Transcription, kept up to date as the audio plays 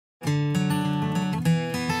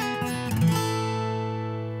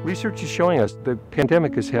Research is showing us the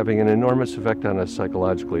pandemic is having an enormous effect on us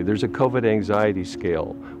psychologically. There's a COVID anxiety scale,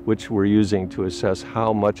 which we're using to assess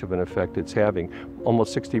how much of an effect it's having.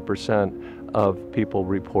 Almost 60% of people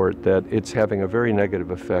report that it's having a very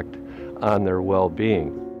negative effect on their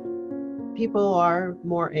well-being. People are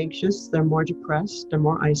more anxious, they're more depressed, they're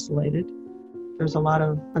more isolated. There's a lot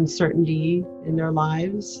of uncertainty in their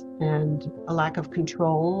lives and a lack of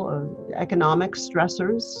control, economic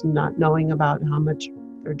stressors, not knowing about how much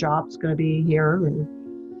their job's going to be here.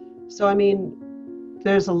 So,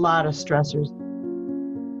 there's a lot of stressors.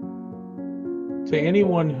 To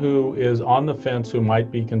anyone who is on the fence who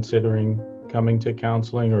might be considering coming to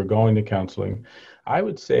counseling or going to counseling, I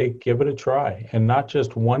would say give it a try, and not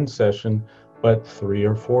just one session, but 3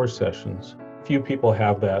 or 4 sessions. Few people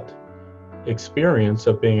have that experience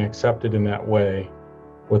of being accepted in that way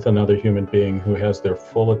with another human being who has their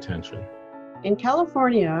full attention. In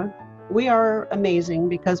California, we are amazing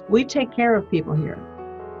because we take care of people here.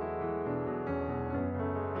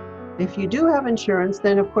 If you do have insurance,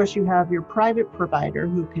 then of course you have your private provider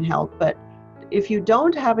who can help. But if you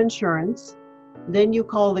don't have insurance, then you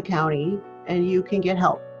call the county and you can get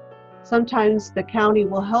help. Sometimes the county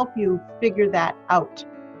will help you figure that out.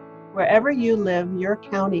 Wherever you live, your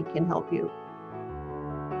county can help you.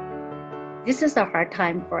 This is a hard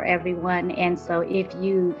time for everyone, and so if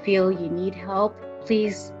you feel you need help,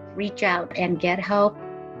 please reach out and get help.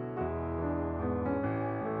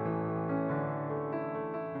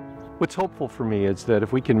 What's hopeful for me is that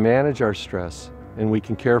if we can manage our stress and we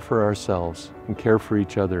can care for ourselves and care for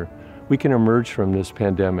each other, we can emerge from this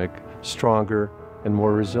pandemic stronger and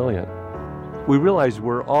more resilient. We realize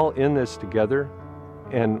we're all in this together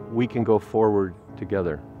and we can go forward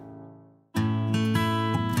together.